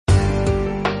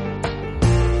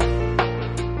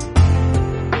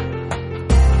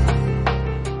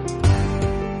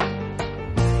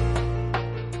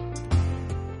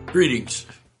Greetings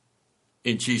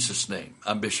in Jesus' name.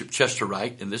 I'm Bishop Chester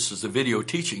Wright, and this is the video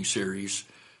teaching series,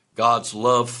 God's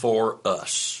Love for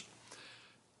Us.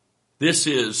 This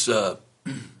is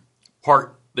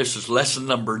lesson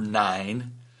number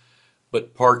 9,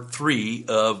 but part 3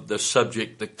 of the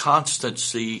subject, the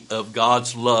constancy of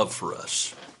God's love for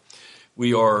us.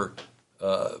 We are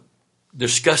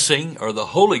discussing, or the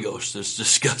Holy Ghost is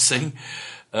discussing,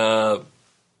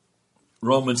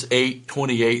 Romans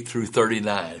 8:28 through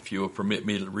 39, if you will permit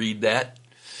me to read that.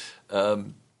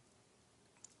 And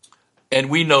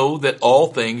we know that all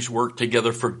things work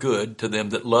together for good to them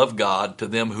that love God, to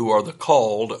them who are the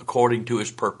called according to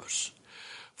his purpose.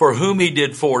 For whom he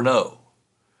did foreknow,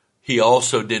 he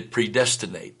also did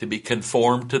predestinate to be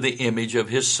conformed to the image of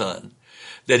his Son,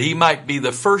 that he might be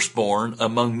the firstborn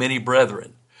among many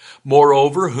brethren.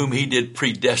 Moreover, whom he did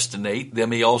predestinate,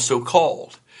 them he also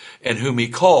called. And whom he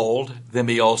called, them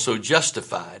he also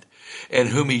justified. And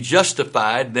whom he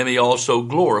justified, them he also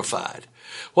glorified.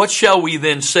 What shall we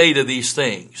then say to these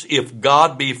things? If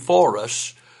God be for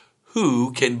us,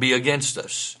 who can be against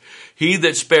us? He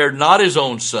that spared not his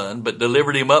own Son, but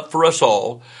delivered him up for us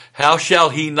all, how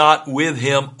shall he not with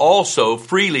him also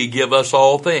freely give us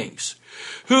all things?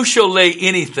 Who shall lay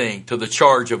anything to the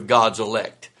charge of God's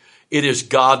elect? It is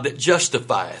God that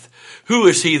justifieth. Who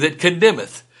is he that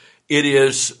condemneth? Who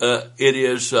is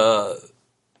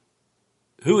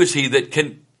he that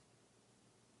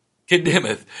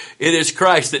condemneth? It is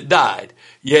Christ that died,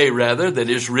 yea, rather, that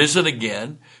is risen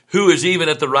again, who is even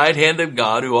at the right hand of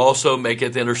God, who also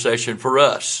maketh intercession for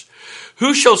us.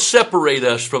 Who shall separate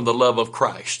us from the love of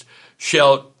Christ?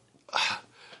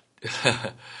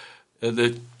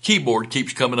 The keyboard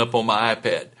keeps coming up on my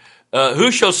iPad.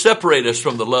 Who shall separate us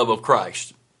from the love of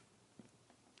Christ?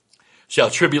 Shall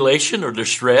tribulation or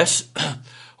distress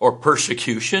or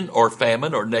persecution or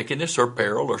famine or nakedness or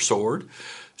peril or sword?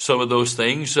 Some of those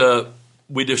things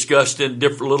we discussed in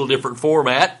little different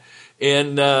format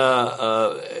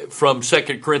from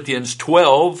 2 Corinthians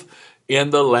 12 in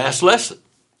the last lesson.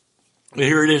 And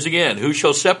here it is again. Who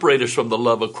shall separate us from the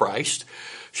love of Christ?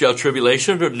 Shall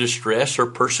tribulation or distress or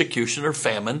persecution or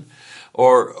famine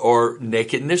or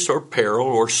nakedness or peril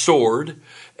or sword?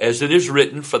 As it is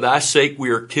written, for thy sake we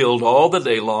are killed all the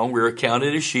day long. We are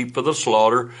accounted as sheep for the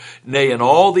slaughter. Nay, in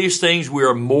all these things we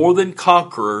are more than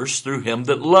conquerors through him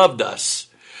that loved us.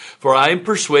 For I am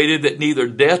persuaded that neither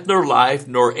death nor life,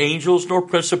 nor angels, nor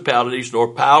principalities,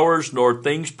 nor powers, nor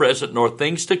things present, nor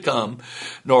things to come,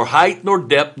 nor height, nor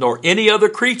depth, nor any other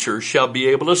creature shall be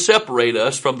able to separate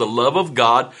us from the love of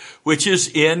God, which is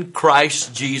in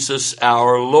Christ Jesus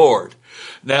our Lord.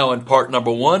 Now, in part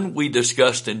number 1, we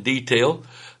discussed in detail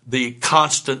the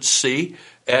constancy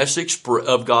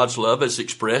of God's love as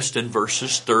expressed in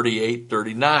verses 38,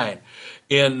 39.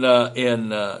 In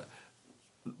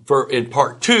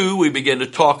part 2, we begin to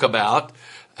talk about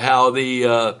how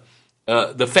the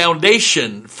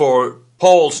foundation for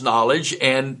Paul's knowledge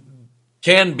and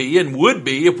can be and would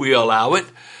be, if we allow it,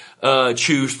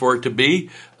 choose for it to be,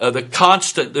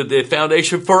 the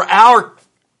foundation for our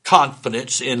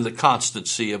confidence in the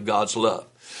constancy of God's love.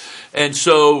 And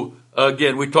so,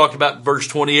 again, we talked about verse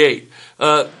 28.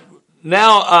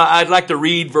 Now I'd like to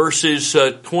read verses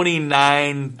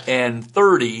 29 and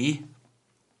 30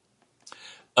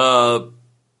 from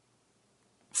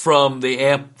the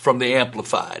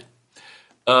Amplified.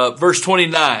 Verse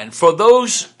 29, for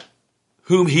those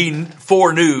whom he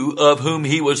foreknew, of whom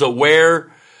he was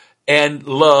aware and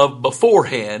loved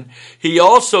beforehand, he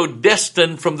also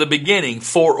destined from the beginning,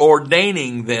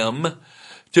 foreordaining them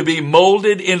to be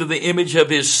molded into the image of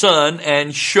his Son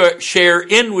and share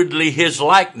inwardly his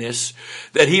likeness,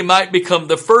 that he might become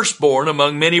the firstborn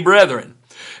among many brethren.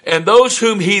 And those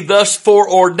whom he thus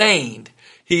foreordained,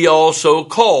 he also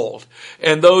called.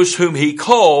 And those whom he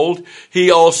called, he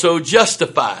also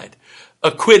justified,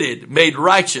 acquitted, made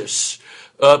righteous,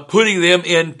 putting them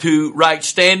into right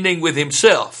standing with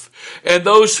himself. And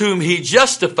those whom he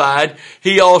justified,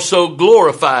 he also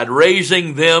glorified,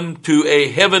 raising them to a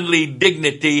heavenly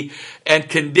dignity and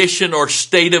condition or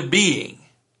state of being.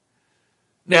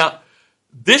 Now,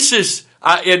 this is,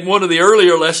 in one of the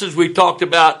earlier lessons, we talked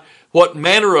about what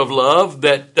manner of love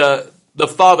that the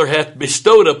Father hath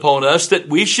bestowed upon us, that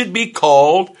we should be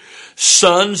called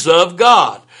sons of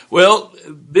God. Well,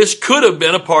 this could have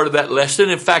been a part of that lesson.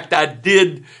 In fact, I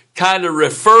did kind of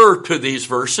refer to these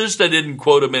verses. They didn't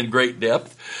quote them in great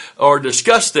depth or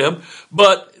discuss them,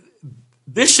 but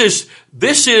these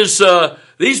verses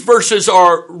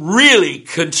are really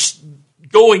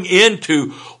going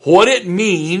into what it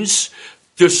means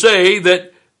to say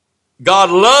that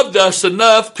God loved us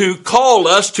enough to call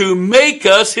us, to make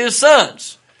us his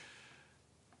sons.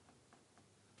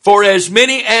 For as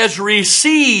many as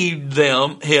received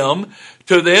him,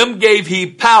 to them gave he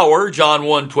power, John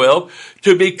 1:12,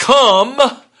 to become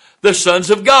the sons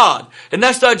of God. And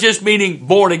that's not just meaning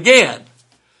born again.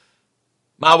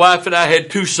 My wife and I had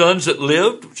 2 sons that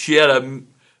lived. She had a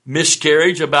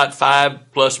miscarriage about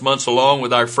 5+ months along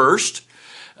with our first.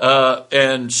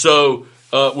 And so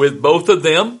with both of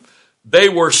them, they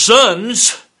were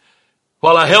sons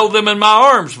while I held them in my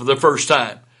arms for the first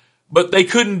time. But they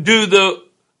couldn't do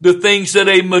the things that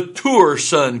a mature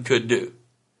son could do.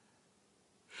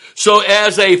 So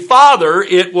as a father,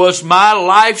 it was my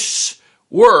life's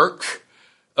work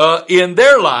in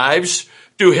their lives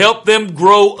to help them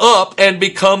grow up and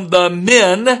become the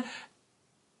men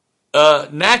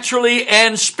naturally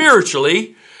and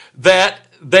spiritually that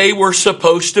they were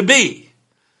supposed to be.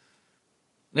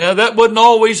 Now that wasn't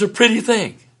always a pretty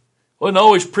thing. Wasn't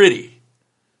always pretty.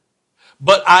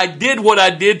 But I did what I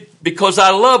did because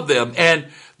I loved them. And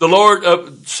the Lord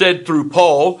said through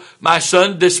Paul, my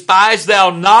son, despise thou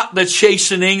not the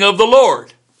chastening of the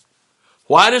Lord.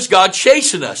 Why does God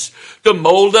chasten us? To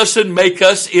mold us and make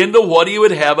us into what he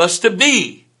would have us to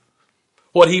be.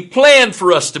 What he planned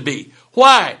for us to be.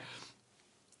 Why?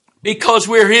 Because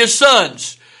we're his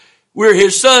sons. We're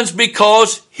his sons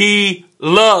because he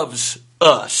loves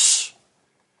us.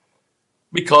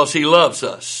 Because he loves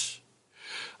us.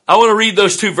 I want to read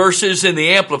those 2 verses in the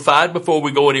Amplified before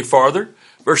we go any farther.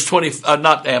 Verse 20,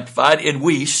 not Amplified, in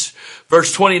Weiss.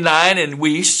 Verse 29 in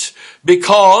Weiss.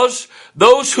 Because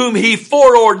those whom he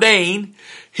foreordained,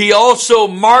 he also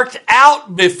marked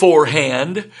out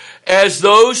beforehand as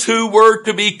those who were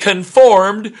to be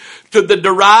conformed to the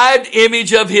derived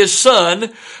image of his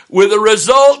Son, with the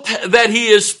result that he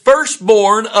is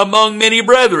firstborn among many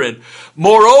brethren.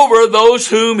 Moreover, those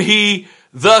whom he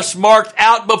thus marked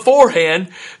out beforehand,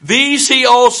 these he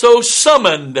also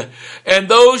summoned. And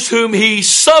those whom he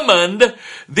summoned,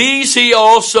 these he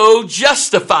also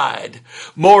justified.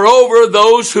 Moreover,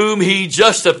 those whom he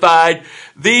justified,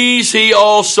 these he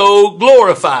also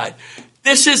glorified.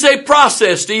 This is a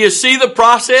process. Do you see the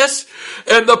process?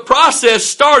 And the process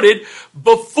started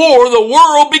before the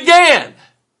world began.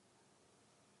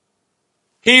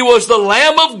 He was the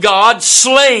Lamb of God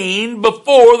slain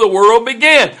before the world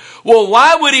began. Well,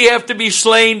 why would he have to be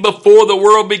slain before the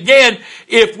world began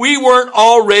if we weren't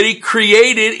already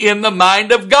created in the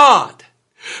mind of God?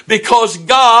 Because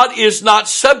God is not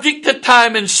subject to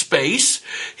time and space.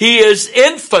 He is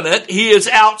infinite. He is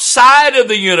outside of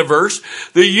the universe.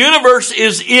 The universe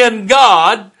is in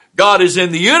God. God is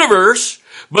in the universe,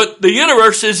 but the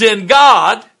universe is in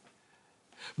God.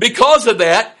 Because of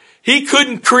that, he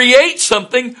couldn't create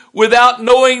something without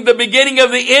knowing the beginning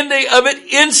of the ending of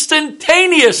it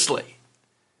instantaneously.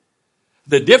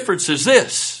 The difference is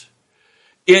this.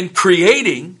 In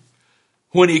creating,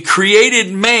 when he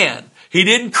created man, he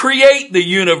didn't create the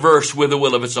universe with a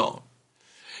will of its own.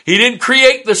 He didn't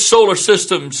create the solar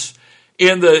systems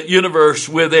in the universe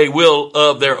with a will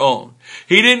of their own.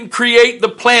 He didn't create the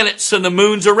planets and the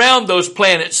moons around those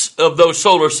planets of those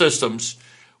solar systems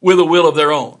with a will of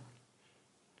their own.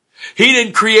 He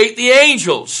didn't create the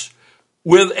angels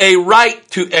with a right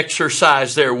to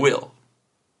exercise their will.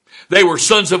 They were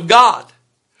sons of God.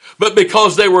 But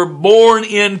because they were born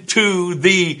into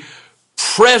the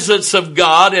presence of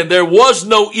God and there was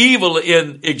no evil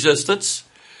in existence,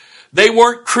 they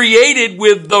weren't created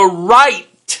with the right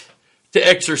to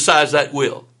exercise that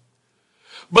will.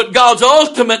 But God's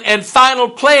ultimate and final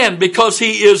plan, because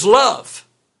he is love,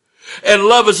 and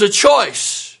love is a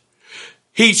choice.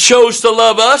 He chose to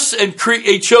love us and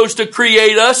he chose to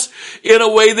create us in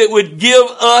a way that would give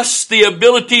us the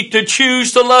ability to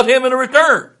choose to love him in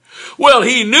return. Well,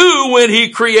 he knew when he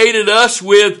created us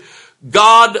with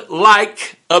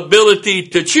God-like ability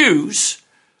to choose.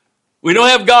 We don't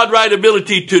have God-like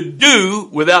ability to do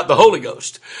without the Holy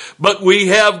Ghost, but we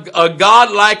have a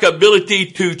God-like ability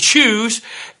to choose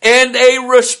and a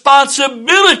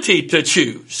responsibility to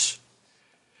choose,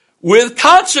 with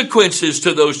consequences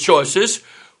to those choices,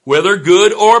 whether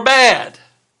good or bad.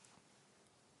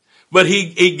 But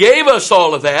he gave us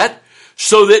all of that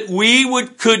so that we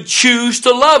could choose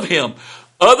to love him.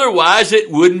 Otherwise,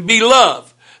 it wouldn't be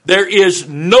love. There is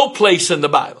no place in the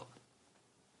Bible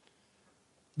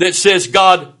that says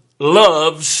God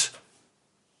loves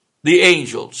the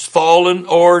angels, fallen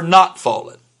or not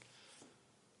fallen.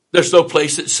 There's no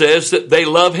place that says that they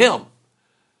love him.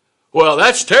 Well,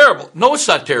 that's terrible. No, it's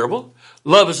not terrible.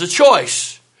 Love is a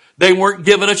choice. They weren't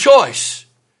given a choice.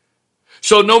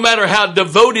 So no matter how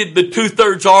devoted the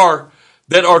 2/3 are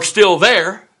that are still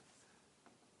there,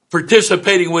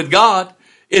 participating with God,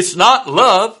 it's not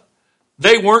love.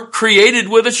 They weren't created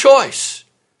with a choice.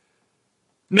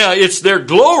 Now, it's their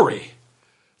glory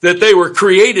that they were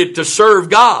created to serve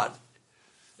God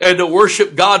and to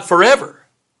worship God forever.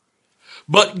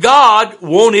 But God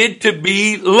wanted to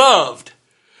be loved.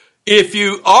 If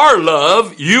you are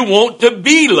loved, you want to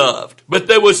be loved. But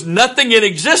there was nothing in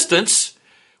existence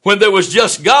when there was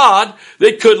just God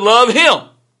that could love him.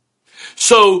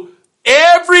 So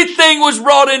everything was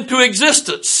brought into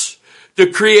existence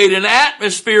to create an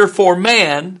atmosphere for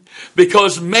man,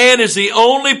 because man is the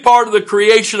only part of the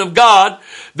creation of God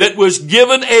that was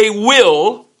given a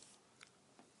will,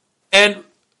 and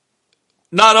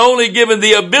not only given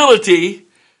the ability,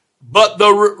 but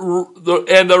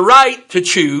the right to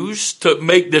choose to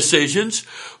make decisions,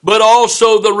 but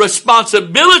also the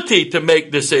responsibility to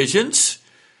make decisions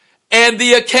and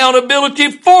the accountability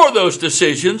for those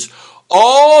decisions,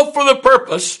 all for the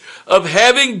purpose of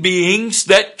having beings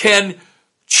that can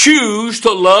choose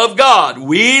to love God.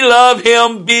 We love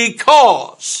him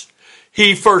because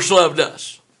he first loved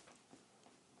us.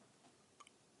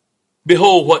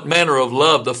 Behold, what manner of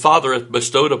love the Father hath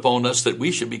bestowed upon us, that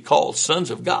we should be called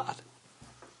sons of God.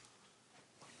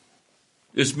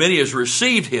 As many as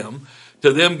received him,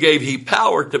 to them gave he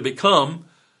power to become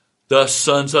the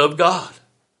sons of God.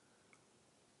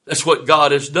 That's what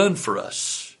God has done for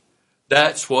us.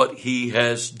 That's what he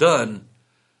has done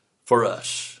for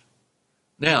us.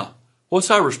 Now,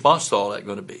 what's our response to all that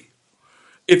going to be?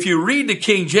 If you read the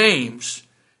King James,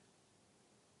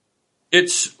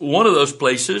 it's one of those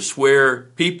places where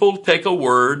people take a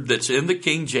word that's in the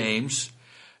King James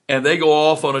and they go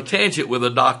off on a tangent with a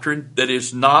doctrine that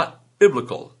is not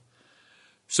biblical.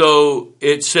 So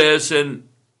it says in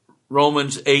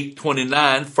Romans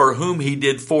 8:29, for whom he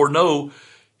did foreknow,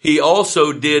 he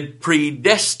also did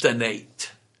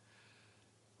predestinate.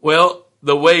 Well,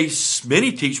 the way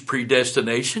many teach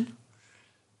predestination,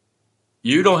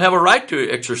 you don't have a right to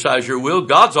exercise your will.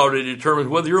 God's already determined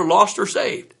whether you're lost or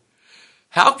saved.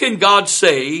 How can God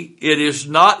say it is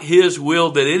not his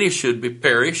will that any should be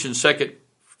perish in 2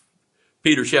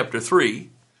 Peter chapter 3,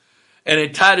 and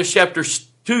in Titus chapter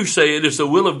 2 say it is the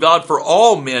will of God for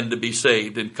all men to be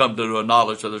saved and come to a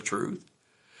knowledge of the truth?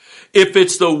 If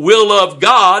it's the will of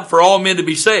God for all men to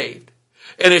be saved,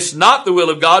 and it's not the will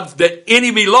of God that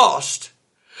any be lost,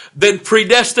 then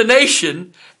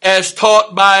predestination, as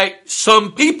taught by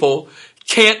some people,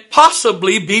 can't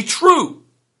possibly be true.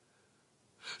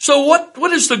 So what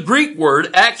does the Greek word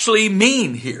actually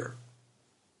mean here?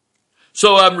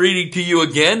 So I'm reading to you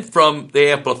again from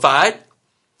the Amplified.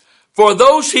 For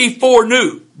those he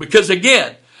foreknew, because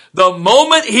again, the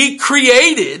moment he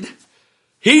created,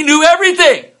 he knew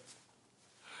everything.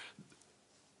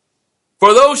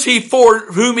 For those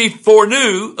whom he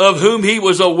foreknew, of whom he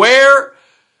was aware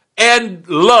and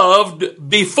loved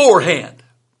beforehand,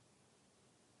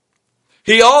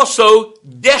 he also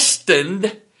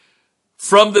destined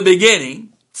from the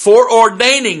beginning,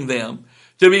 foreordaining them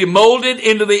to be molded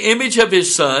into the image of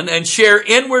his Son and share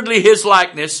inwardly his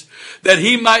likeness, that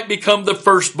he might become the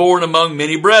firstborn among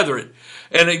many brethren.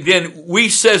 And again, we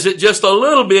says it just a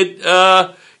little bit,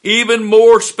 even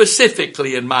more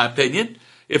specifically, in my opinion,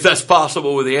 if that's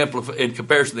possible with the in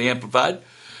comparison to the Amplified.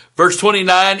 Verse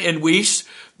 29 in Weiss,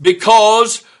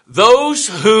 because those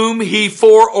whom he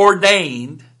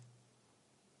foreordained,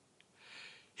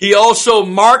 he also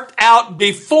marked out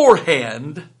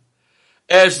beforehand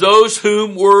as those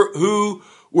who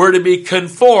were to be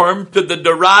conformed to the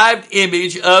derived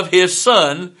image of his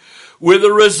Son, with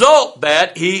the result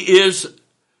that he is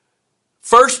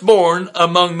firstborn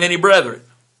among many brethren.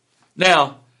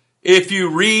 Now, if you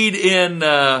read in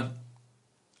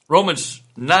Romans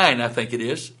 9, I think it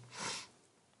is,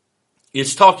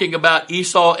 it's talking about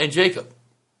Esau and Jacob.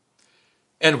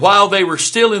 And while they were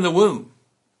still in the womb,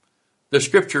 the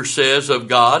scripture says of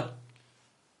God,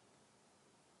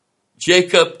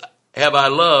 Jacob have I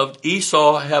loved,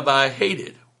 Esau have I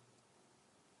hated.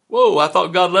 Whoa, I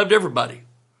thought God loved everybody.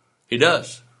 He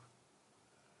does.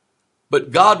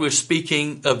 But God was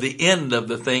speaking of the end of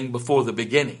the thing before the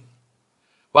beginning.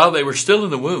 While they were still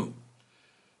in the womb,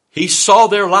 he saw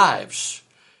their lives.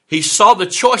 He saw the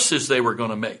choices they were going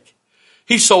to make.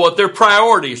 He saw what their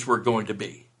priorities were going to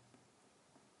be.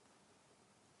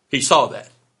 He saw that.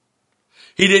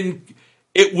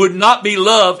 It would not be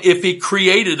love if he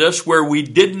created us where we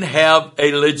didn't have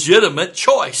a legitimate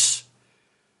choice.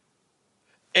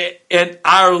 And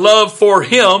our love for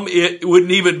him, it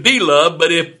wouldn't even be love,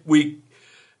 but if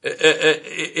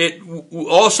it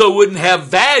also wouldn't have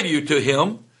value to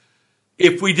him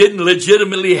if we didn't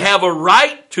legitimately have a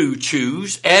right to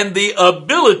choose and the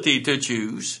ability to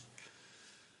choose.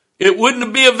 It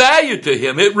wouldn't be of value to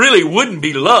him. It really wouldn't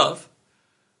be love.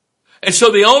 And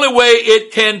so the only way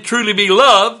it can truly be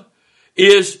love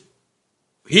is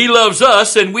he loves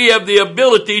us, and we have the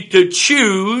ability to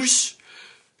choose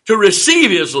to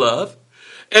receive his love.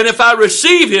 And if I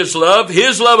receive his love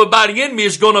abiding in me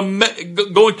is going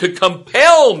to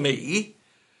compel me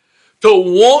to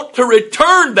want to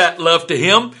return that love to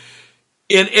him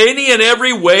in any and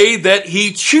every way that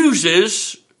he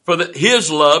chooses for his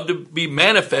love to be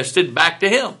manifested back to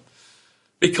him.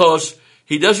 Because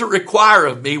he doesn't require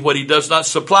of me what he does not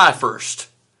supply first.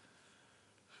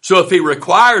 So if he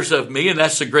requires of me, and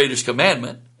that's the greatest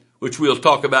commandment, which we'll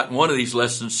talk about in one of these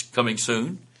lessons coming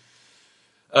soon,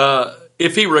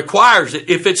 if he requires it,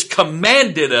 if it's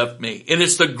commanded of me, and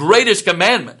it's the greatest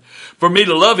commandment for me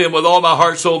to love him with all my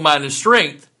heart, soul, mind, and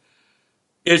strength,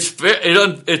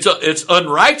 it's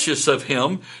unrighteous of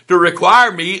him to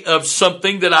require me of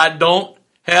something that I don't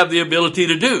have the ability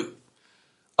to do.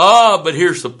 But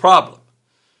here's the problem.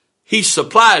 He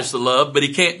supplies the love, but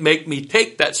he can't make me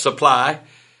take that supply,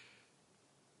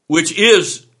 which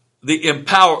is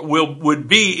would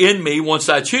be in me once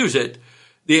I choose it.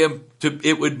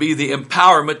 It would be the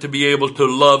empowerment to be able to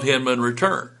love him in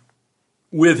return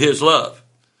with his love,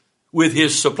 with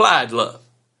his supplied love.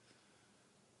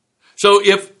 So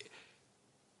if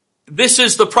this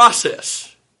is the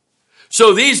process,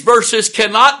 so these verses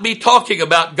cannot be talking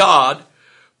about God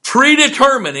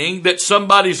predetermining that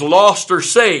somebody's lost or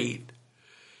saved.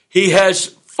 He has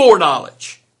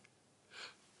foreknowledge.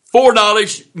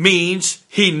 Foreknowledge means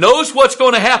he knows what's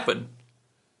going to happen,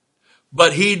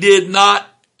 but he did not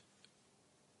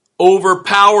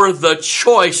overpower the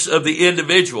choice of the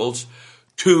individuals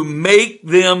to make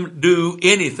them do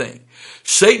anything.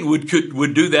 Satan would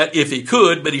do that if he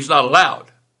could, but he's not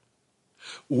allowed.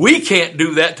 We can't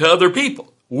do that to other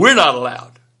people. We're not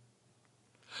allowed.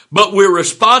 But we're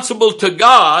responsible to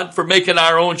God for making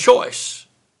our own choice.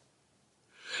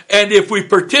 And if we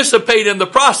participate in the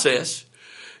process,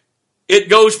 it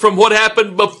goes from what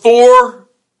happened before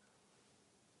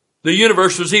the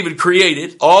universe was even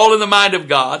created, all in the mind of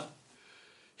God.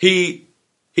 He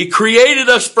created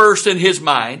us first in his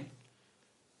mind.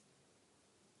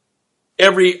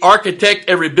 Every architect,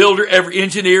 every builder, every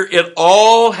engineer, it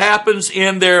all happens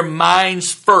in their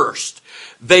minds first.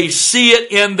 They see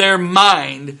it in their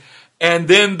mind, and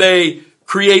then they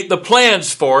create the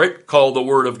plans for it, called the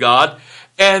Word of God,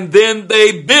 and then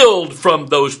they build from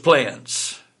those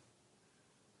plans.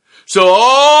 So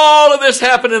all of this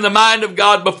happened in the mind of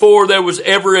God before there was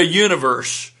ever a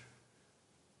universe.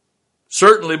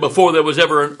 Certainly before there was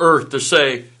ever an earth to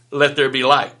say, let there be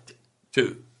light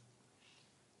to.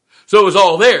 So it was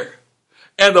all there.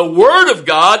 And the Word of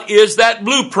God is that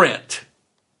blueprint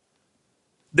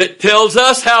that tells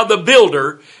us how the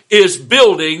builder is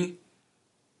building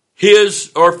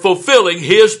his, or fulfilling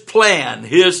his plan,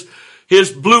 his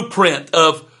blueprint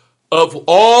of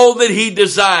all that he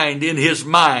designed in his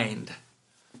mind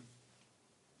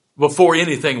before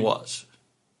anything was.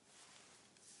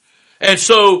 And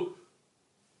so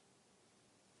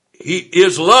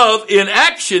his love in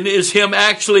action is him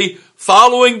actually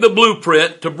following the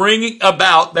blueprint to bring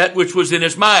about that which was in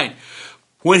his mind.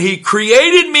 When he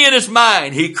created me in his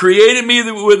mind, he created me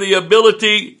with the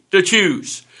ability to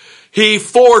choose. He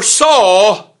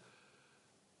foresaw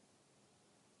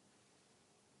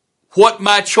what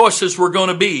my choices were going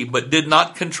to be, but did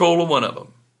not control one of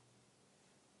them.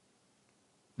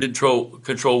 Didn't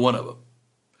control one of them.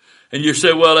 And you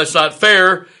say, well, that's not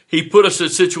fair. He put us in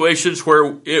situations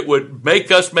where it would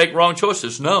make us make wrong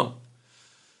choices. No.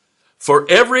 For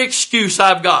every excuse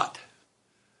I've got,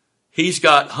 he's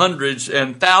got hundreds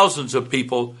and thousands of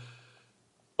people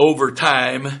over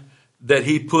time that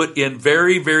he put in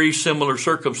very, very similar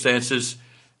circumstances,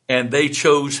 and they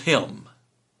chose him.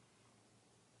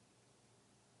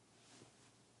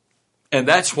 And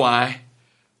that's why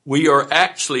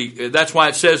that's why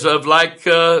it says of like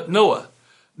Noah.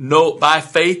 By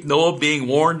faith, Noah, being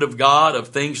warned of God of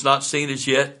things not seen as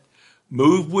yet,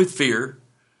 moved with fear,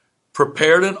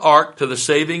 prepared an ark to the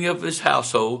saving of his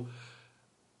household,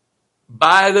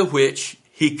 by the which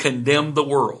he condemned the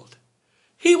world.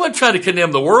 He wasn't trying to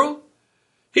condemn the world.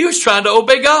 He was trying to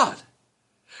obey God.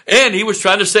 And he was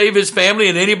trying to save his family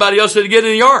and anybody else that would get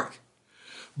in the ark.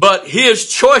 But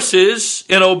his choices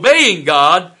in obeying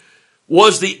God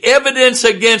was the evidence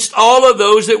against all of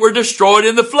those that were destroyed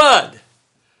in the flood.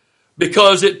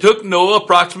 Because it took Noah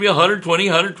approximately 120,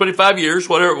 125 years,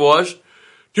 whatever it was,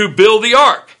 to build the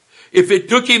ark. If it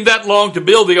took him that long to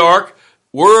build the ark,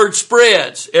 word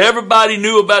spreads. Everybody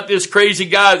knew about this crazy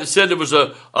guy that said there was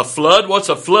a flood. What's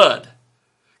a flood?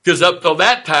 Because up till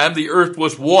that time, the earth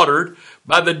was watered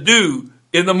by the dew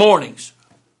in the mornings.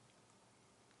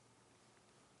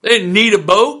 They didn't need a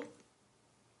boat.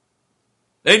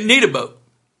 They didn't need a boat.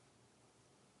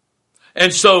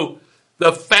 And so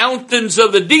the fountains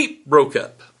of the deep broke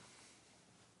up.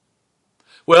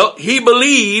 Well, he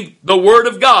believed the word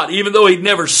of God, even though he'd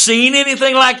never seen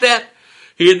anything like that.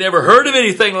 He had never heard of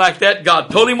anything like that. God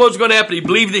told him what was going to happen. He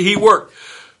believed that he worked.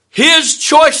 His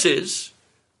choices,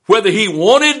 whether he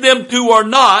wanted them to or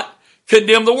not,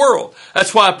 condemn the world.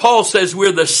 That's why Paul says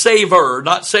we're the savor,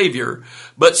 not savior,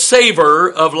 but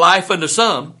savor of life unto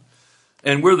some,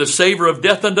 and we're the savor of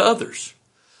death unto others.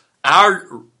 Our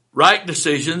right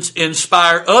decisions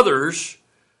inspire others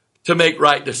to make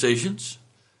right decisions,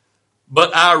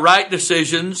 but our right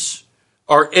decisions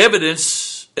are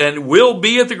evidence and will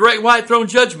be at the great white throne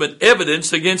judgment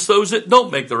evidence against those that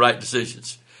don't make the right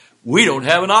decisions. We don't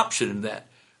have an option in that.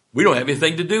 We don't have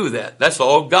anything to do with that. That's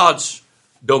all God's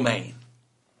domain.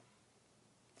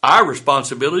 Our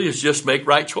responsibility is just make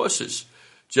right choices.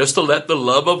 Just to let the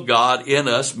love of God in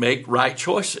us make right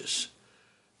choices.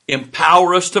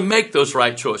 Empower us to make those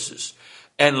right choices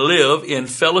and live in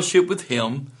fellowship with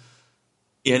him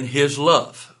in his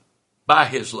love, by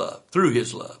his love, through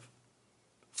his love,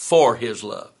 for his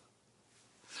love.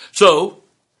 So,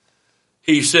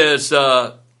 he says,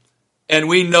 and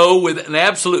we know with an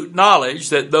absolute knowledge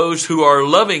that those who are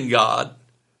loving God,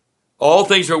 all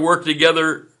things are worked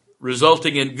together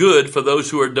resulting in good for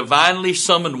those who are divinely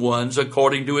summoned ones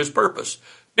according to his purpose.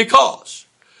 Because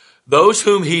those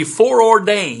whom he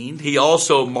foreordained, he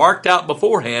also marked out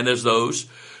beforehand as those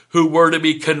who were to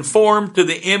be conformed to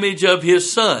the image of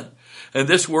his Son. And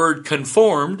this word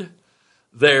conformed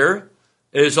there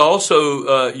is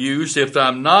also used, if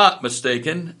I'm not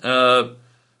mistaken,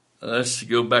 let's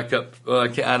go back up.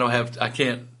 I've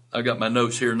got my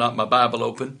notes here, not my Bible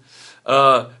open.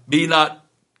 Be not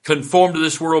conformed to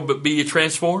this world, but be ye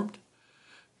transformed.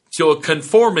 So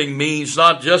conforming means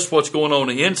not just what's going on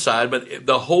the inside, but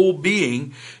the whole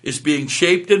being is being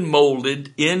shaped and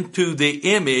molded into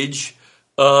the image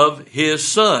of his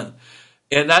Son.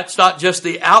 And that's not just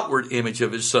the outward image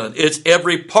of his Son. It's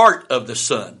every part of the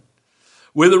Son.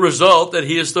 With the result that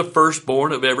he is the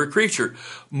firstborn of every creature.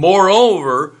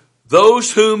 Moreover,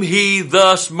 those whom he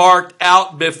thus marked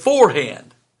out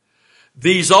beforehand,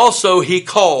 these also he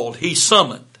called, he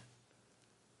summoned.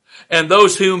 And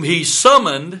those whom he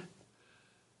summoned,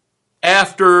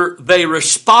 after they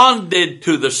responded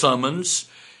to the summons,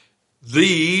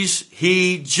 these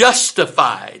he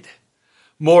justified.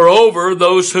 Moreover,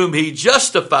 those whom he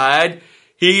justified,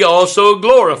 he also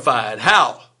glorified.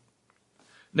 How?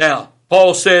 Now,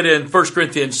 Paul said in 1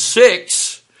 Corinthians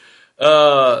 6,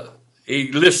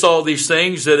 he lists all these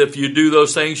things, that if you do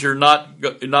those things, you're not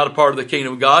a part of the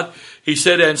kingdom of God. He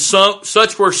said, and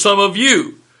such were some of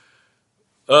you.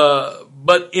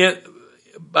 But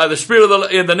by the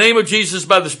Spirit in the name of Jesus,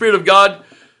 by the Spirit of God,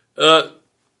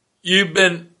 you've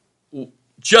been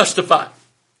justified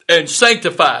and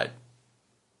sanctified,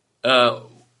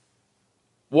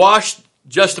 washed,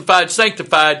 justified,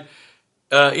 sanctified,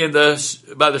 by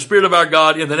the Spirit of our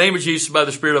God, in the name of Jesus, by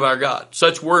the Spirit of our God.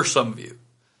 Such were some of you.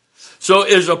 So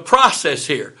there's a process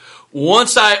here.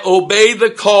 Once I obey the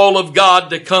call of God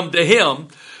to come to him,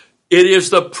 it is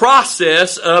the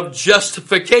process of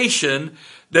justification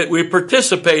that we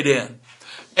participate in.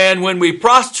 And when we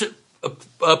participate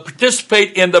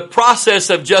in the process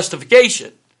of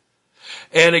justification,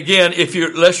 and again,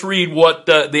 let's read what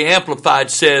the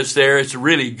Amplified says there. It's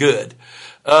really good.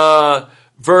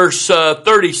 Verse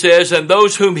 30 says, and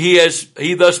those whom he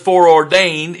thus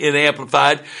foreordained, in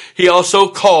Amplified, he also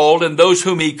called, and those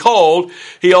whom he called,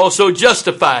 he also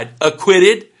justified,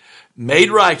 acquitted, made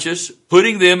righteous,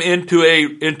 putting them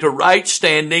into right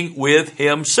standing with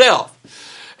himself.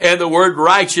 And the word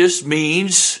righteous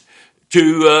means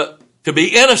to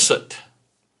be innocent.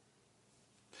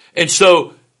 And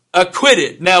so,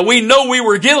 acquitted. Now, we know we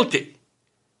were guilty.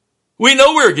 We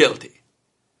know we're guilty.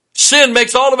 Sin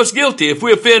makes all of us guilty. If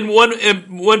we offend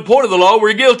one point of the law,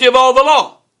 we're guilty of all the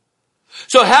law.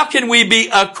 So how can we be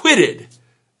acquitted,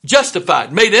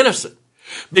 justified, made innocent?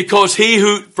 Because he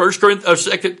who, 2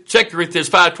 Corinthians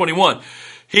 5:21,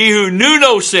 he who knew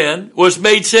no sin was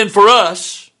made sin for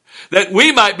us, that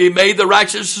we might be made the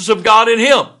righteousness of God in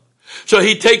him. So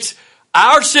he takes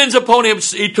our sins upon him.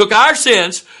 He took our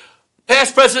sins,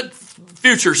 past, present,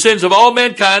 future sins of all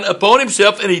mankind upon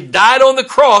himself, and he died on the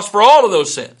cross for all of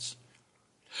those sins.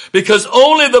 Because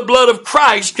only the blood of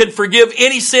Christ can forgive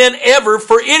any sin ever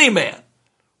for any man.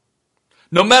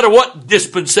 No matter what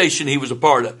dispensation he was a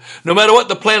part of. No matter what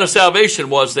the plan of salvation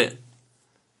was then.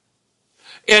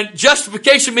 And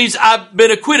justification means I've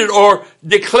been acquitted or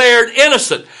declared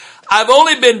innocent. I've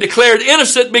only been declared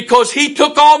innocent because he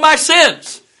took all my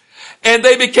sins. and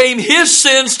they became his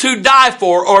sins to die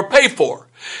for or pay for.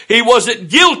 He wasn't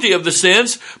guilty of the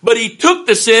sins, but he took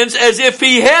the sins as if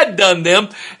he had done them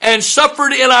and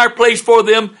suffered in our place for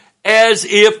them as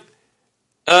if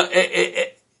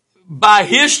by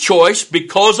his choice,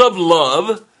 because of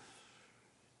love,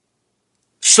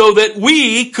 so that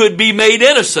we could be made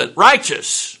innocent,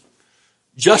 righteous,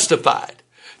 justified.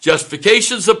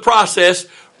 Justification is the process.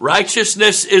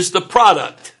 Righteousness is the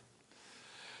product.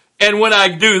 And when I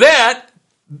do that,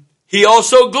 he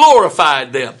also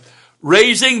glorified them,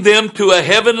 raising them to a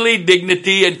heavenly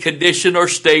dignity and condition or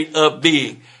state of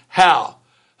being. How?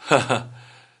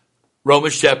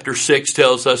 Romans chapter 6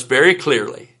 tells us very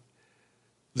clearly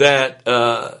that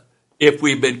if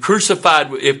we've been crucified,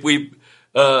 if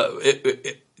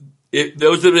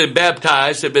those that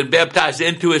have been baptized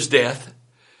into his death,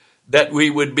 that we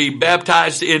would be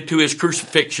baptized into his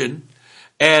crucifixion,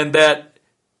 and that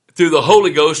through the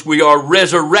Holy Ghost we are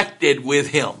resurrected with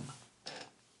him.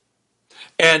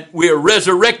 And we are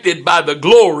resurrected by the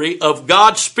glory of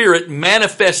God's Spirit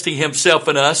manifesting himself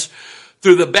in us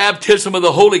through the baptism of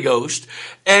the Holy Ghost.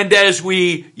 And as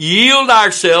we yield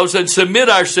ourselves and submit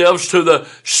ourselves to the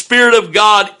Spirit of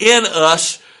God in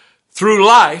us through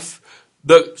life,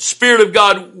 the Spirit of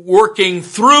God working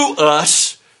through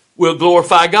us will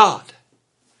glorify God.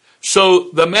 So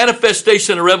the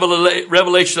manifestation and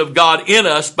revelation of God in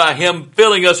us by him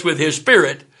filling us with his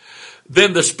Spirit,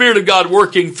 then the Spirit of God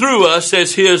working through us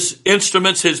as his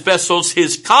instruments, his vessels,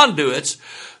 his conduits,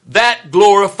 that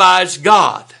glorifies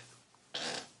God.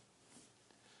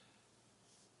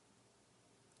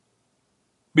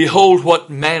 Behold, what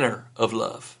manner of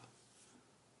love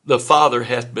the Father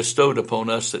hath bestowed upon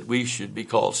us, that we should be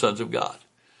called sons of God.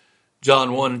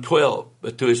 John 1:12,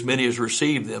 but to as many as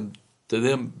receive them, to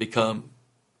them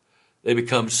they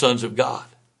become sons of God.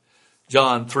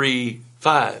 John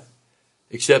 3:5,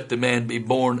 except a man be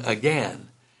born again,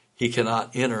 he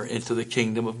cannot enter into the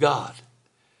kingdom of God.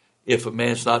 If a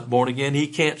man's not born again, he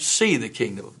can't see the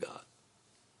kingdom of God.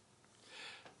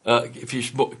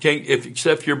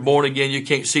 Except you're born again, you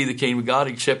can't see the kingdom of God.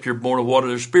 Except you're born of water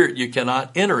and the Spirit, you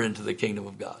cannot enter into the kingdom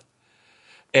of God.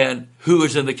 And who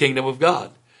is in the kingdom of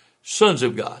God? Sons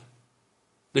of God,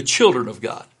 the children of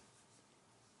God.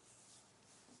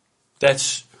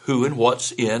 That's who and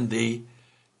what's in the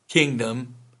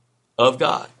kingdom of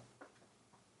God.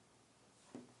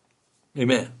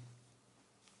 Amen.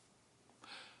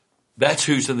 That's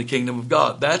who's in the kingdom of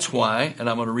God. That's why, and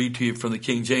I'm going to read to you from the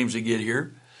King James again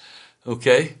here.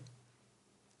 Okay.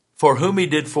 For whom he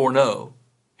did foreknow,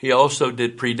 he also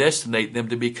did predestinate them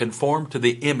to be conformed to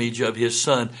the image of his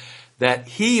Son, that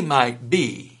he might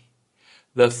be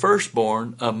the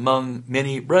firstborn among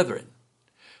many brethren.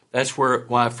 That's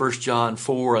why 1 John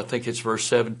 4, I think it's verse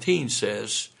 17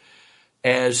 says,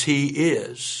 as he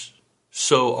is,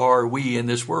 so are we in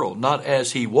this world. Not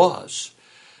as he was,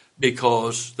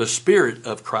 because the Spirit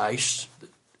of Christ,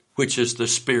 which is the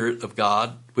Spirit of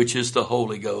God, which is the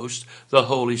Holy Ghost, the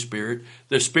Holy Spirit,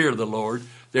 the Spirit of the Lord.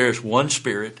 There's one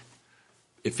Spirit,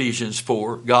 Ephesians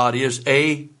 4. God is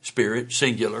a Spirit,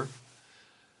 singular,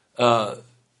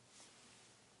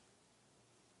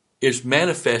 is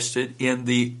manifested in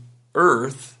the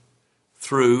earth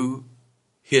through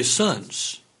his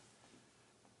sons.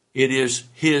 It is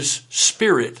his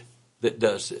Spirit that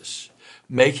does this,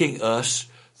 making us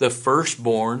the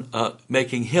firstborn,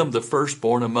 making him the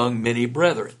firstborn among many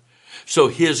brethren. So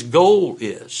his goal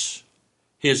is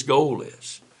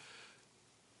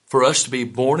for us to be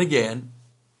born again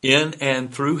in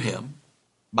and through him,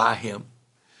 by him,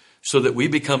 so that we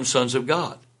become sons of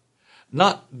God.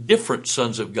 Not different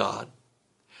sons of God.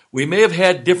 We may have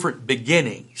had different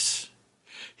beginnings.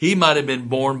 He might have been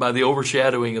born by the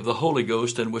overshadowing of the Holy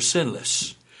Ghost and was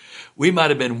sinless. We might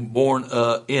have been born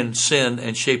in sin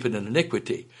and shapen in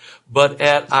iniquity. But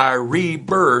at our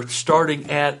rebirth, starting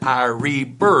at our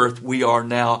rebirth, we are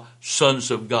now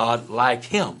sons of God like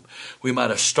him. We might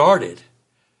have started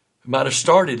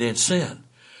in sin,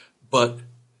 but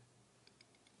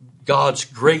God's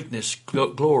greatness,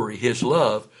 glory, his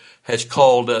love has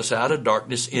called us out of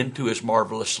darkness into his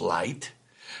marvelous light,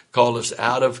 called us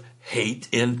out of hate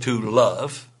into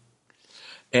love,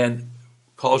 and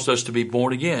caused us to be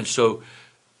born again. So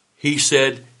he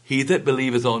said, he that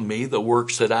believeth on me, the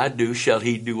works that I do shall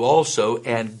he do also,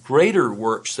 and greater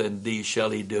works than these shall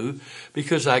he do,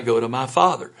 because I go to my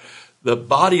Father. The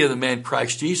body of the man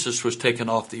Christ Jesus was taken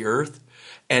off the earth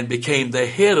and became the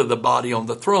head of the body on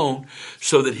the throne,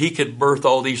 so that he could birth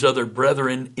all these other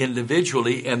brethren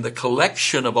individually, and the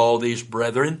collection of all these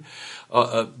brethren,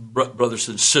 brothers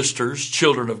and sisters,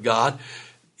 children of God,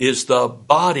 is the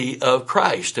body of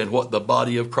Christ. And what the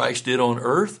body of Christ did on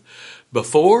earth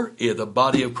before, the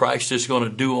body of Christ is going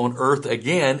to do on earth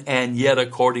again, and yet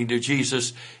according to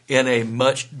Jesus in a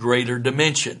much greater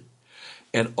dimension.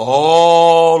 And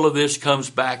all of this comes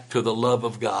back to the love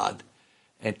of God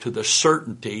and to the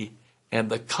certainty and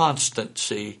the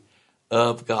constancy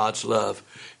of God's love.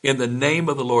 In the name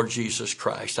of the Lord Jesus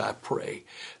Christ, I pray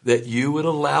that you would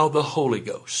allow the Holy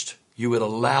Ghost,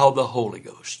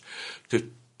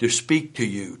 to speak to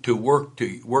you, to work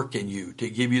in you, to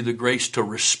give you the grace to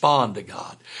respond to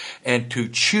God and to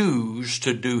choose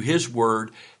to do His word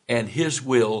and His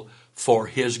will for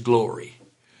His glory.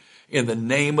 In the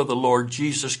name of the Lord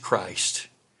Jesus Christ,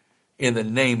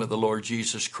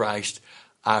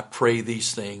 I pray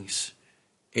these things.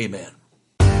 Amen.